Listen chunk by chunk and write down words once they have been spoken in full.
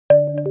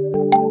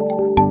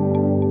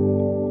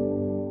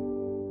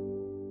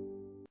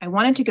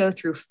wanted to go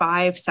through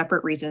 5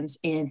 separate reasons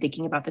in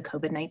thinking about the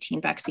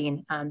COVID-19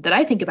 vaccine that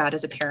I think about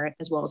as a parent,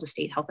 as well as a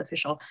state health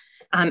official,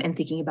 and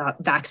thinking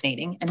about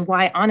vaccinating, and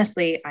why,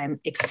 honestly, I'm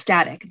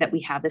ecstatic that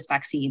we have this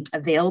vaccine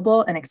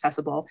available and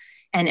accessible,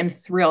 and am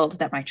thrilled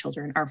that my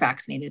children are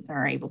vaccinated and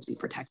are able to be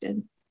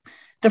protected.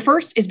 The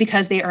first is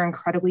because they are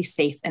incredibly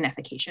safe and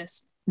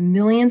efficacious.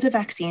 Millions of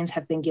vaccines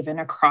have been given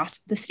across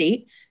the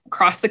state,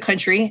 across the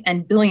country,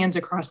 and billions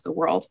across the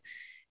world.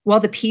 While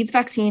the PEDS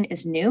vaccine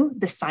is new,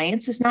 the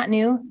science is not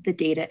new, the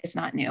data is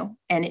not new,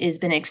 and it has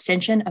been an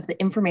extension of the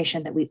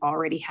information that we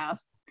already have.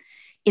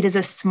 It is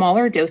a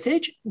smaller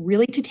dosage,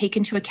 really to take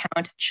into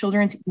account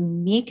children's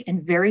unique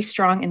and very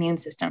strong immune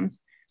systems.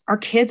 Our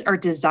kids are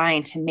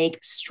designed to make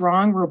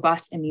strong,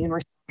 robust immune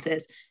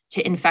responses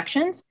to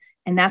infections,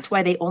 and that's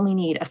why they only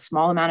need a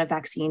small amount of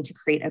vaccine to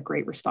create a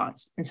great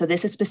response. And so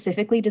this is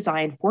specifically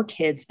designed for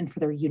kids and for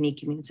their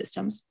unique immune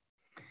systems.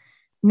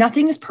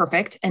 Nothing is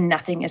perfect and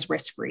nothing is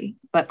risk-free,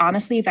 but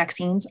honestly,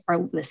 vaccines are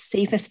the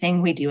safest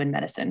thing we do in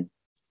medicine.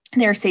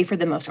 They are safer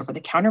than most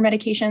over-the-counter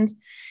medications,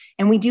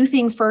 and we do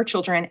things for our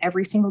children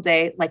every single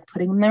day, like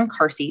putting them in a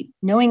car seat,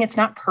 knowing it's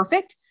not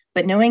perfect,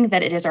 but knowing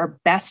that it is our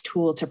best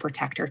tool to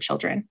protect our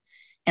children.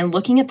 And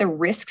looking at the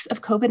risks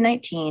of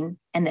COVID-19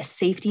 and the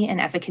safety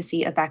and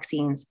efficacy of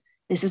vaccines,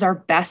 this is our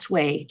best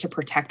way to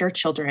protect our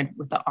children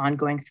with the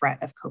ongoing threat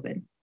of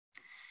COVID.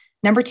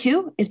 Number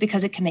 2 is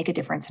because it can make a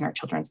difference in our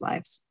children's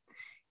lives.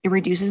 It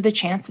reduces the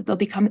chance that they'll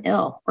become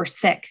ill or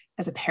sick.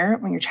 As a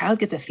parent, when your child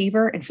gets a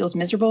fever and feels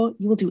miserable,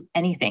 you will do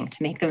anything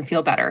to make them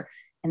feel better.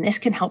 And this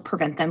can help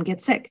prevent them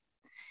get sick.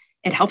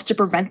 It helps to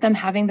prevent them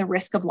having the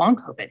risk of long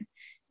COVID.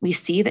 We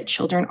see that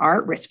children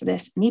are at risk for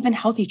this, and even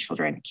healthy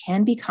children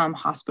can become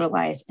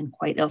hospitalized and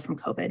quite ill from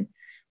COVID.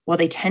 While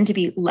they tend to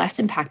be less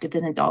impacted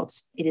than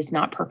adults, it is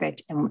not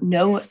perfect, and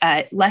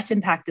less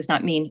impact does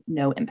not mean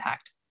no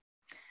impact.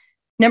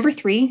 Number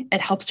 3,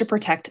 it helps to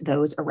protect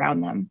those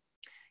around them.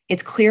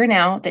 It's clear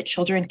now that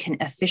children can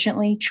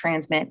efficiently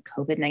transmit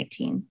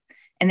COVID-19,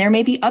 and there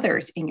may be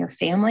others in your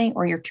family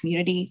or your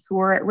community who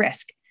are at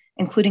risk,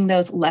 including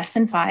those less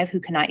than 5 who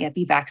cannot yet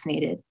be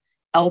vaccinated,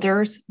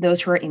 elders,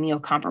 those who are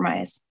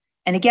immunocompromised.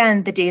 And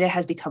again, the data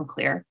has become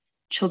clear.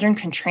 Children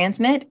can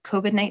transmit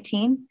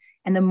COVID-19,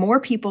 and the more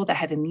people that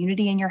have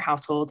immunity in your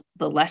household,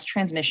 the less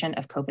transmission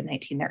of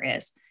COVID-19 there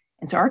is.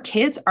 And so our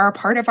kids are a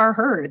part of our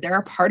herd. They're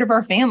a part of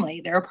our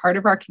family. They're a part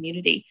of our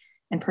community,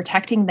 and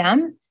protecting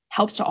them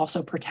helps to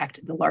also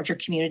protect the larger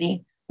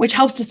community, which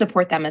helps to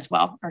support them as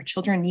well. Our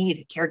children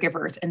need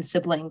caregivers and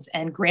siblings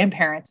and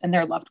grandparents and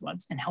their loved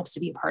ones, and helps to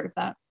be a part of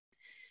that.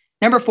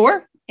 Number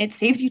 4, it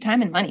saves you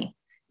time and money.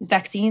 These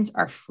vaccines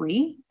are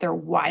free. They're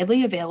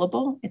widely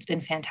available. It's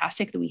been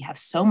fantastic that we have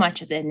so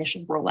much at the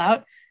initial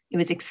rollout. It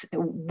was a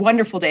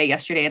wonderful day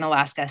yesterday in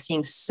Alaska,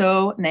 seeing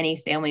so many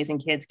families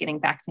and kids getting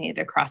vaccinated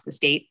across the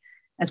state.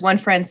 As one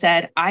friend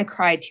said, I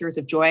cried tears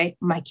of joy.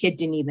 My kid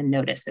didn't even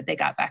notice that they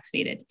got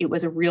vaccinated. It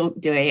was a real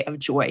day of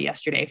joy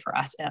yesterday for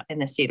us in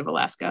the state of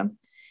Alaska.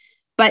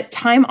 But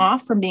time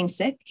off from being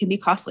sick can be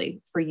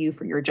costly for you,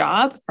 for your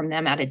job, from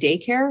them at a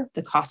daycare,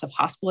 the cost of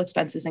hospital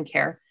expenses and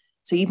care.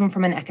 So even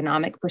from an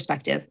economic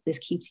perspective, this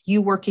keeps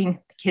you working,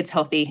 the kids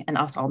healthy, and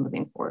us all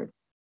moving forward.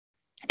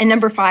 And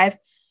number 5,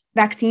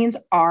 vaccines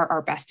are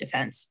our best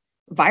defense.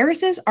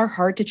 Viruses are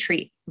hard to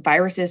treat.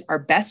 Viruses are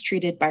best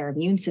treated by our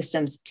immune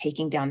systems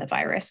taking down the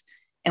virus.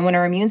 And when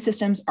our immune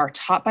systems are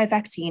taught by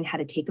vaccine how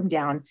to take them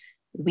down,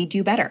 we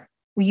do better.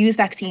 We use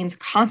vaccines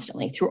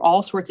constantly through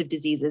all sorts of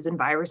diseases and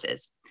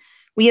viruses.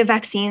 We have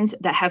vaccines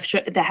that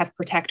have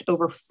protected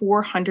over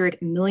 400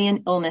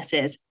 million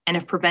illnesses and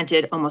have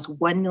prevented almost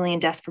 1 million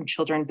deaths from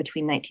children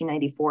between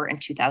 1994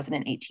 and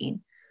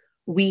 2018.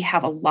 We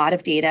have a lot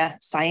of data,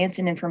 science,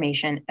 and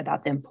information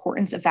about the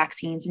importance of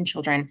vaccines in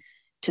children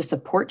to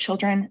support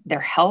children, their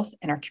health,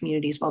 and our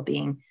community's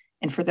well-being.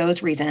 And for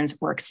those reasons,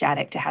 we're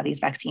ecstatic to have these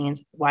vaccines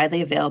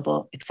widely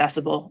available,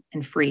 accessible,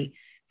 and free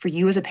for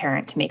you as a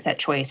parent to make that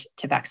choice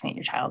to vaccinate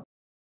your child.